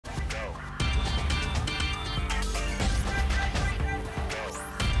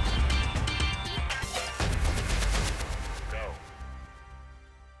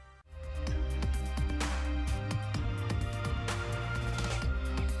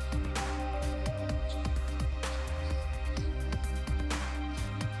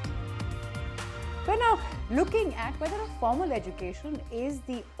now looking at whether a formal education is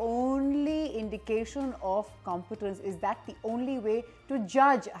the only indication of competence. Is that the only way to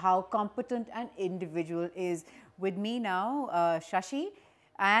judge how competent an individual is? With me now, Shashi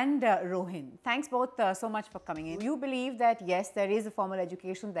and Rohin. Thanks both so much for coming in. You believe that yes, there is a formal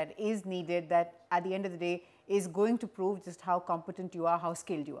education that is needed, that at the end of the day is going to prove just how competent you are, how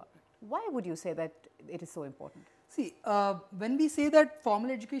skilled you are. Why would you say that it is so important? See, when we say that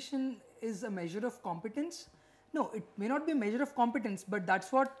formal education is a measure of competence, no, it may not be a measure of competence, but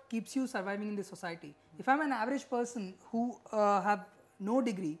that's what keeps you surviving in this society. If I'm an average person who have no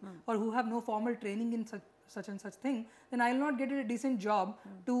degree or who have no formal training in such and such thing, then I will not get a decent job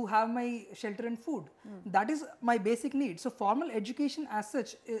to have my shelter and food. That is my basic need. So formal education as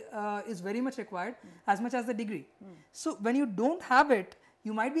such is very much required as much as the degree. So when you don't have it,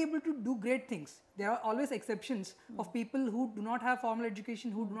 you might be able to do great things. There are always exceptions of people who do not have formal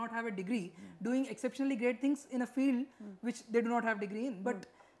education, who do not have a degree, doing exceptionally great things in a field which they do not have degree in. But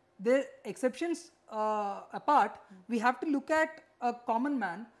the exceptions apart, we have to look at a common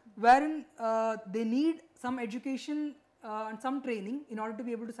man wherein they need some education and some training in order to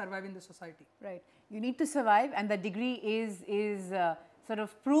be able to survive in the society. Right. You need to survive, and the degree is sort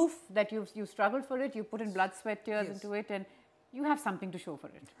of proof that you've struggled for it, you put in blood, sweat, tears into it, and you have something to show for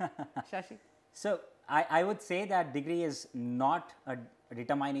it. Shashi? So, I would say that degree is not a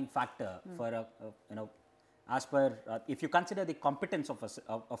determining factor for a as per if you consider the competence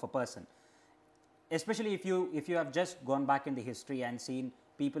of a person, especially if you have just gone back in the history and seen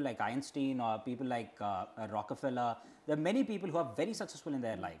people like Einstein or people like Rockefeller. There are many people who are very successful in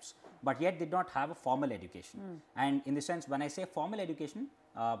their lives, but yet did not have a formal education. And in the sense, when I say formal education,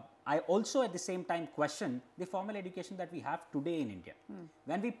 I also at the same time question the formal education that we have today in India.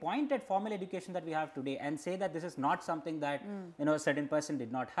 When we point at formal education that we have today and say that this is not something that a certain person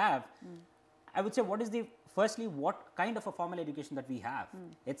did not have, I would say firstly what kind of a formal education that we have.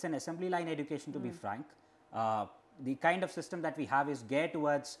 It's an assembly line education, to be frank. The kind of system that we have is geared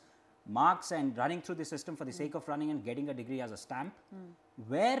towards marks and running through the system for the sake of running and getting a degree as a stamp.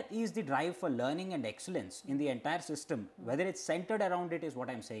 Where is the drive for learning and excellence in the entire system? Whether it's centered around it is what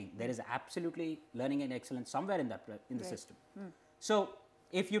I'm saying. There is absolutely learning and excellence somewhere in the system. So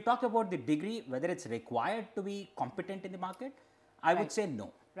if you talk about the degree, whether it's required to be competent in the market, I would say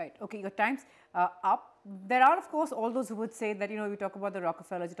no. Right. Okay, your time's up. There are, of course, all those who would say that, we talk about the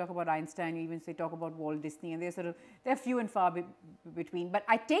Rockefellers, you talk about Einstein, you even talk about Walt Disney, and they're few and far between. But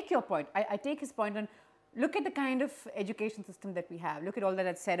I take your point. I take his point on look at the kind of education system that we have. Look at all that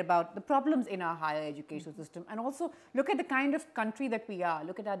I've said about the problems in our higher education system, and also look at the kind of country that we are.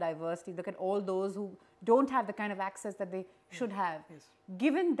 Look at our diversity. Look at all those who don't have the kind of access that they should have.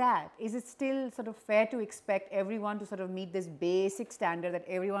 Given that, is it still sort of fair to expect everyone to sort of meet this basic standard that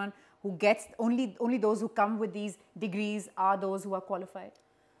everyone who gets, only those who come with these degrees are those who are qualified?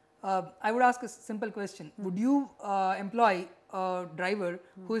 I would ask a simple question. Would you employ a driver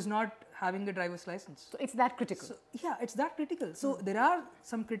who is not having a driver's license? So it's that critical. So, yeah, it's that critical. So there are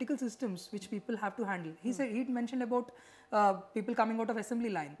some critical systems which people have to handle. He mentioned about people coming out of assembly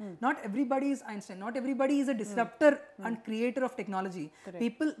line. Not everybody is Einstein. Not everybody is a disruptor and creator of technology.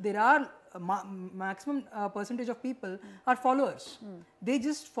 People, there are maximum percentage of people are followers. They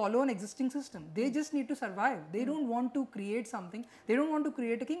just follow an existing system. They just need to survive. They don't want to create something. They don't want to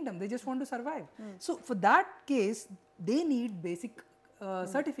create a kingdom. They just want to survive. So for that case, they need basic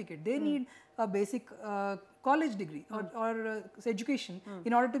certificate. They need a basic college degree or education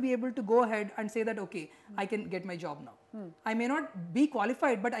in order to be able to go ahead and say that, okay, I can get my job now. I may not be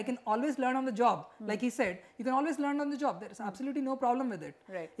qualified, but I can always learn on the job. Like he said, you can always learn on the job. There is absolutely no problem with it.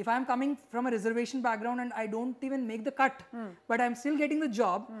 Right. If I am coming from a reservation background and I don't even make the cut, but I'm still getting the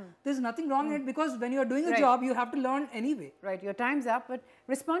job, there's nothing wrong in it, because when you are doing a job, you have to learn anyway. Right. Your time's up, but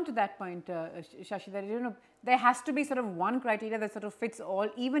respond to that point, Shashi, that there has to be sort of one criteria that sort of fits all,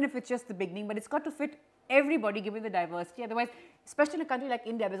 even if it's just the beginning, but it's got to fit everybody given the diversity. Otherwise, especially in a country like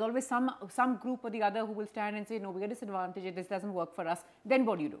India, there's always some group or the other who will stand and say, no, we are disadvantaged, this doesn't work for us. Then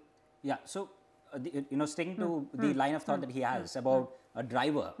what do you do? Yeah, so sticking to the line of thought that he has about a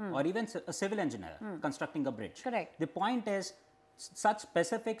driver or even a civil engineer constructing a bridge. Correct. The point is, such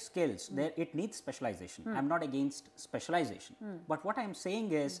specific skills, it needs specialization. I'm not against specialization. But what I'm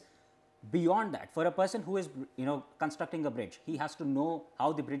saying is, beyond that, for a person who is constructing a bridge, he has to know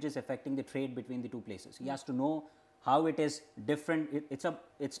how the bridge is affecting the trade between the two places. He has to know how it is different.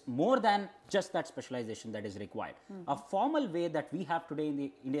 It's more than just that specialization that is required. A formal way that we have today in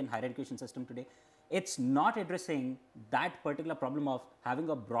the Indian higher education system today, it's not addressing that particular problem of having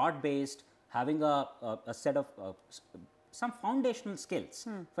a broad based, having a set of some foundational skills.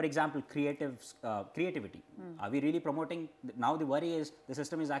 For example, creativity. Are we really promoting? Now the worry is the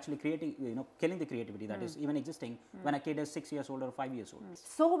system is actually killing the creativity that is even existing when a kid is 6 years old or 5 years old.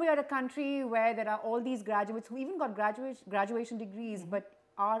 So we are a country where there are all these graduates who even got graduation degrees but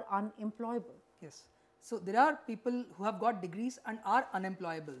are unemployable. Yes. So there are people who have got degrees and are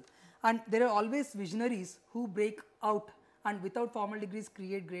unemployable, and there are always visionaries who break out and without formal degrees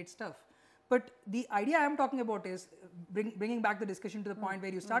create great stuff. But the idea I am talking about is bringing back the discussion to the point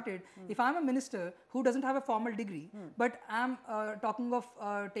where you started. If I am a minister who doesn't have a formal degree, but I am talking of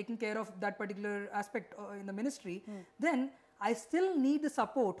taking care of that particular aspect in the ministry, then I still need the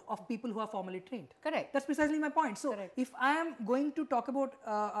support of people who are formally trained. Correct. That's precisely my point. So if I am going to talk about,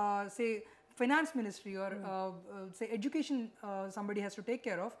 say, finance ministry or say education somebody has to take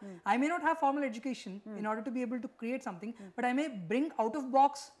care of, I may not have formal education in order to be able to create something, but I may bring out of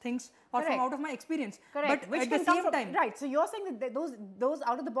box things or from out of my experience. Correct. But Which at can the come same from, time, right. So you're saying that those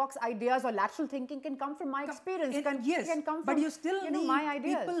out of the box ideas or lateral thinking can come from my experience. Yes, can come from, but you still need my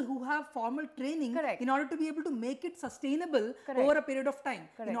ideas. people who have formal training Correct. in order to be able to make it sustainable over a period of time.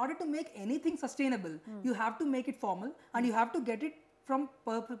 In order to make anything sustainable, you have to make it formal and you have to get it from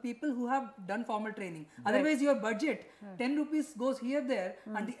people who have done formal training. Otherwise, your budget, 10 rupees goes here, there,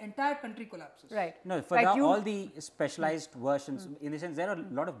 and the entire country collapses. Right. No, for all the specialized versions, in the sense, there are a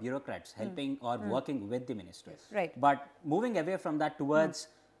lot of bureaucrats helping or working with the minister. Right. But moving away from that towards,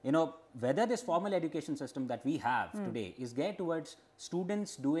 whether this formal education system that we have today is geared towards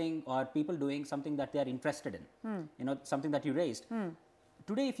students doing or people doing something that they are interested in, something that you raised.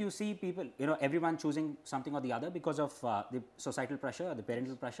 Today, if you see people, everyone choosing something or the other because of the societal pressure or the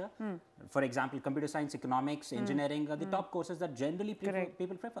parental pressure. For example, computer science, economics, engineering are the top courses that generally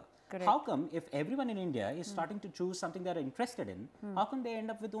people prefer. How come if everyone in India is starting to choose something they are interested in, how come they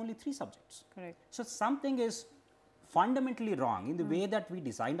end up with only 3 subjects? Correct. So something is fundamentally wrong in the way that we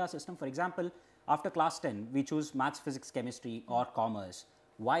designed our system. For example, after class 10, we choose maths, physics, chemistry or commerce.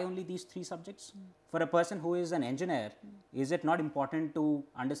 Why only these 3 subjects? For a person who is an engineer, is it not important to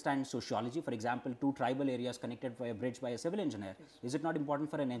understand sociology? For example, 2 tribal areas connected by a bridge by a civil engineer. Is it not important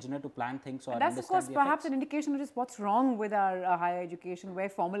for an engineer to plan things or that's understand of course the perhaps effects? an indication of just what's wrong with our higher education, where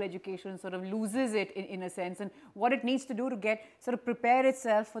formal education sort of loses it in a sense, and what it needs to do to get sort of prepare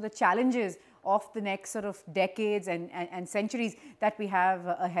itself for the challenges of the next sort of decades and centuries that we have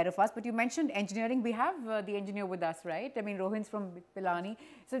ahead of us. But you mentioned engineering. We have the engineer with us, right? I mean, Rohin's from Pilani.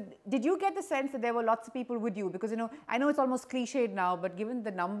 So did you get the sense that there were lots of people with you? Because, I know it's almost cliched now, but given the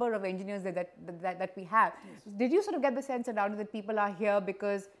number of engineers that we have, did you sort of get the sense around that people are here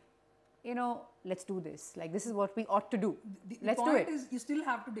because, let's do this. Like, this is what we ought to do. Let's do it. The point is, you still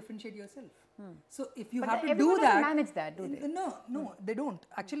have to differentiate yourself. So if you But have to everyone do doesn't that, manage that, do they? No, they don't.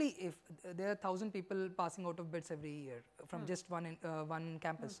 Actually, if there are 1,000 people passing out of BITS every year from just one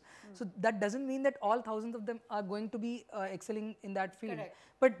campus, so that doesn't mean that all 1,000 of them are going to be excelling in that field. Correct.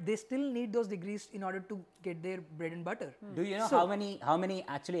 But they still need those degrees in order to get their bread and butter. Do you know how many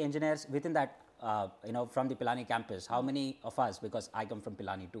actually engineers within that, from the Pilani campus, how many of us, because I come from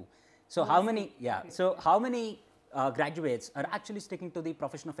Pilani too. So how many, so how many graduates are actually sticking to the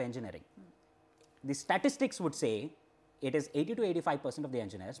profession of engineering? The statistics would say it is 80 to 85% of the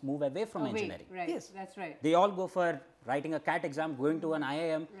engineers move away from engineering. Right, Yes. that's right. They all go for writing a CAT exam, going to an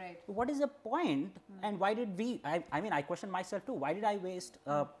IIM. Right. What is the point? And why did we, I mean, I question myself too, why did I waste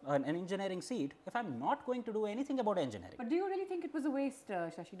an engineering seat if I'm not going to do anything about engineering? But do you really think it was a waste,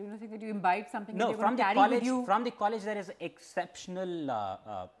 Shashi? Do you think that you imbibed something No, that you're from going the to carry college, with you? from the college there is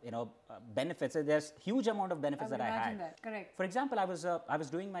exceptional, benefits. There's huge amount of benefits that I had. That. Correct. For example, I was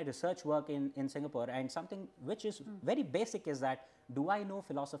doing my research work in Singapore, and something which is very basic is that, do I know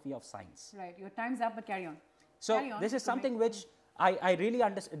philosophy of science? Right. Your time's up, but carry on. So Carry on. this is something which I really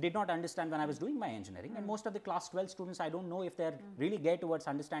did not understand when I was doing my engineering, and most of the class 12 students, I don't know if they're really geared towards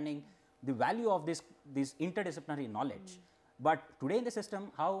understanding the value of this interdisciplinary knowledge. But today in the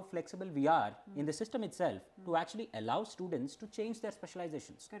system, how flexible we are in the system itself to actually allow students to change their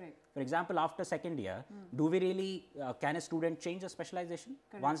specializations. Correct. For example, after second year, do we really, can a student change a specialization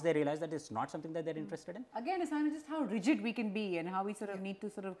once they realize that it's not something that they're interested in? Again, it's not just how rigid we can be and how we sort of need to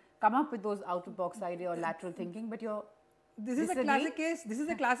sort of come up with those out-of-box idea or lateral thinking, but you're This is a classic case. This is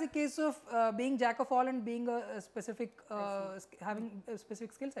a classic case of being jack of all and being a specific, having a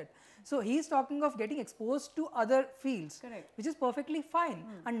specific skill set. So he's talking of getting exposed to other fields, Correct. which is perfectly fine,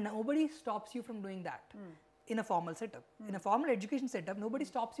 and nobody stops you from doing that. In a formal setup, in a formal education setup, nobody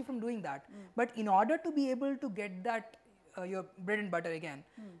stops you from doing that. But in order to be able to get that your bread and butter again,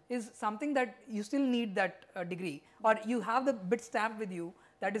 is something that you still need that degree, or you have the bit stamp with you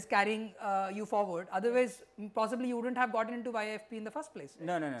that is carrying you forward. Otherwise, possibly you wouldn't have gotten into IFP in the first place.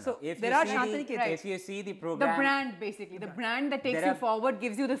 No. So If there you are see Shantanu the, cases. if you see the program, The brand basically, the brand that takes you forward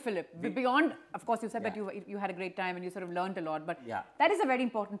gives you the fillip. Beyond, of course, you said that you had a great time and you sort of learned a lot, but that is a very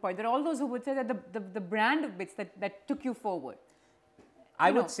important point. There are all those who would say that the brand of BITS that took you forward. I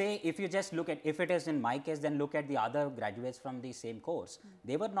would say if you just look at, if it is in my case, then look at the other graduates from the same course.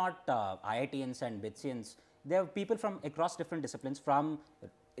 They were not IITians and BITSians. They are people from across different disciplines.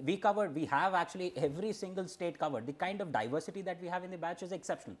 We have actually every single state covered. The kind of diversity that we have in the batch is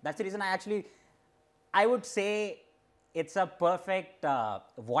exceptional. That's the reason I would say it's a perfect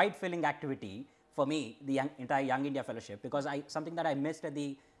void filling activity for me, the entire Young India Fellowship, because something that I missed at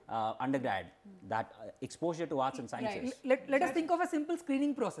the undergrad, that exposure to arts and sciences. Let us think of a simple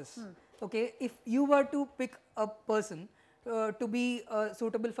screening process. Okay, if you were to pick a person to be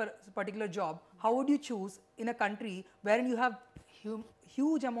suitable for a particular job, how would you choose in a country wherein you have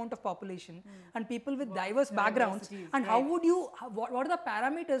huge amount of population and people with diverse backgrounds, and how would you, what are the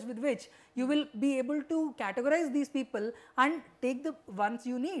parameters with which you will be able to categorize these people and take the ones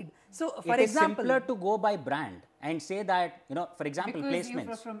you need? So for example, it is simpler to go by brand and say that, for example, because placements.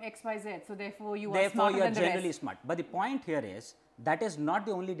 You're from XYZ, so therefore you are Therefore, smarter you are than the generally rest. smart. But the point here is that is not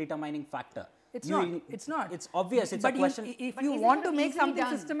the only determining factor. It's not. It's obvious. It's but a question. If you want to make easily something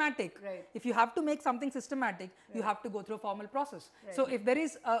done? systematic, Right. if you have to make something systematic, you have to go through a formal process. Right. So if there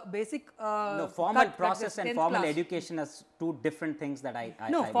is a basic No, formal cut process the and 10th formal class. education are two different things that I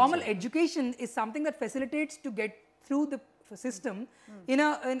No, would formal say. education is something that facilitates to get through the system in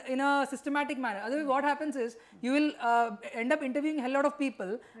a systematic manner. Otherwise, what happens is you will end up interviewing a hell lot of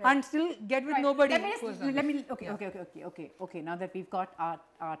people and still get with nobody. Okay. Now that we've got our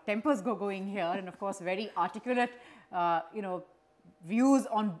tempers going here, and of course very articulate, views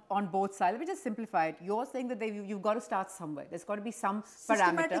on both sides. Let me just simplify it. You're saying that you've got to start somewhere. There's got to be some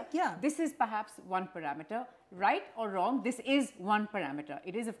parameter. Yeah. This is perhaps one parameter. Right or wrong, this is one parameter.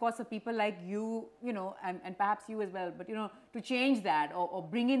 It is, of course, for people like you, and perhaps you as well, but, to change that or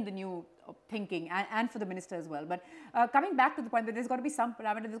bring in the new thinking and for the minister as well. But coming back to the point that there's got to be some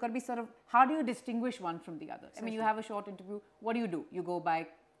parameter, there's got to be sort of, how do you distinguish one from the other? I mean, you have a short interview. What do? You go by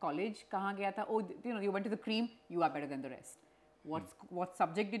college. Kahan gaya tha? Oh, you went to the cream. You are better than the rest. What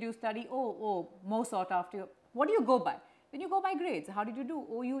subject did you study? Oh, more sought after. What do you go by? Then you go by grades. How did you do?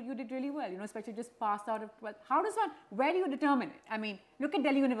 Oh, you did really well. Especially just passed out of 12th. How does one? Where do you determine it? I mean, look at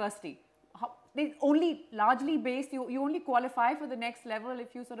Delhi University. They only largely based. You only qualify for the next level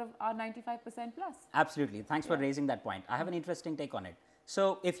if you sort of are 95% plus. Absolutely. Thanks for raising that point. I have an interesting take on it.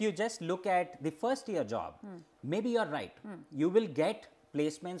 So if you just look at the first year job, maybe you're right. You will get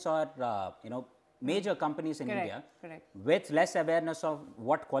placements or major companies in India with less awareness of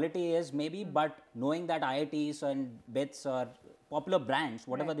what quality is maybe, but knowing that IITs and BITS or popular brands,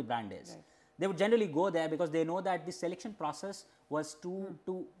 whatever the brand is, they would generally go there because they know that the selection process was too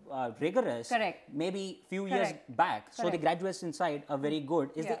rigorous maybe few years back. So the graduates inside are very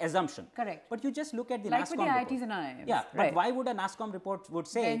good is the assumption. But you just look at the like NASSCOM with the report. IITs and IIMs. Yeah, but why would a NASSCOM report would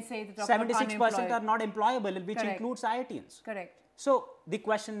say 76% are not employable, which includes IITians? So the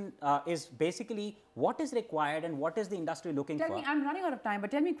question is basically what is required and what is the industry looking for? Tell me, I'm running out of time, but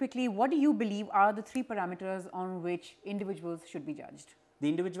tell me quickly, what do you believe are the 3 parameters on which individuals should be judged? The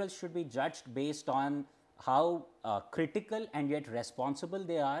individuals should be judged based on how critical and yet responsible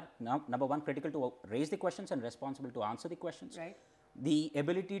they are. Number one, critical to raise the questions and responsible to answer the questions. The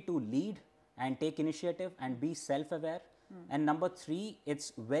ability to lead and take initiative and be self-aware. And number 3,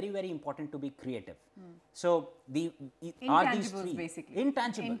 it's very, very important to be creative. So intangibles, these 3 basically.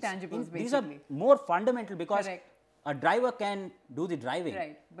 Intangibles, these are more fundamental because a driver can do the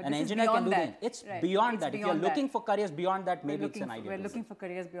driving, an engineer can do the, it's beyond that. If you're looking for careers beyond that, maybe it's an idea. We're looking for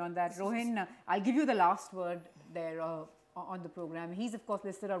careers beyond that. Rohin, I'll give you the last word there on the program. He's of course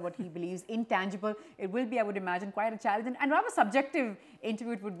listed on what he believes intangible. It will be, I would imagine, quite a challenge and rather subjective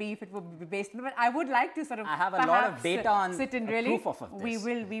interview it would be if it would be based on. But I would like to sort of I have a lot of data on sit in really. proof of this. We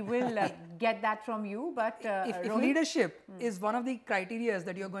will get that from you. But if leadership is one of the criteria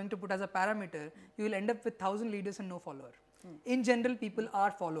that you're going to put as a parameter, you will end up with 1,000 leaders and no follower. In general, people are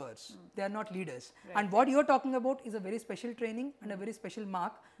followers. They are not leaders. And what you're talking about is a very special training and a very special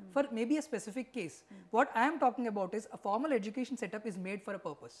mark for maybe a specific case. What I am talking about is a formal education setup is made for a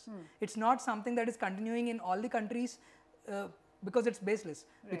purpose. It's not something that is continuing in all the countries because it's baseless.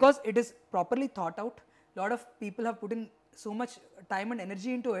 Because it is properly thought out. A lot of people have put in so much time and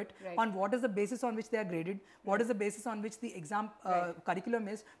energy into it, on what is the basis on which they are graded, what is the basis on which the exam curriculum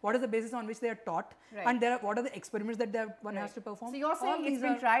is, what is the basis on which they are taught, and what are the experiments that one has to perform. So you're saying it's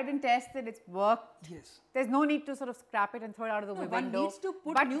been tried and tested, it's worked. Yes. There's no need to sort of scrap it and throw it out of the window. One needs to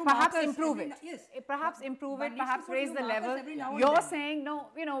put but new perhaps markers improve it. Yes. Perhaps improve it, One needs perhaps to put raise new the markers level. every now and You're then. saying no,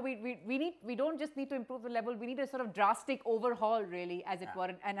 you know, we don't just need to improve the level, we need a sort of drastic overhaul really, as it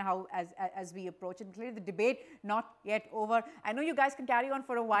were, and how as we approach it. Clearly the debate not yet over. I know you guys can carry on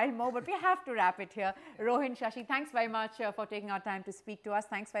for a while more, but we have to wrap it here. Rohin, Shashi, thanks very much for taking our time to speak to us.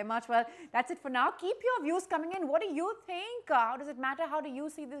 Thanks very much. Well, that's it for now. Keep your views coming in. What do you think? How does it matter? How do you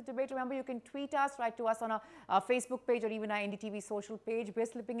see this debate? Remember, you can tweet us, write to us on our Facebook page or even our NDTV social page. We're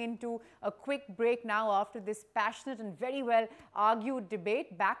slipping into a quick break now after this passionate and very well argued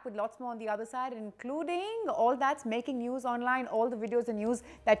debate. Back with lots more on the other side, including all that's making news online, all the videos and news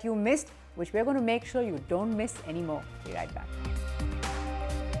that you missed, which we're going to make sure you don't miss anymore. Be right back.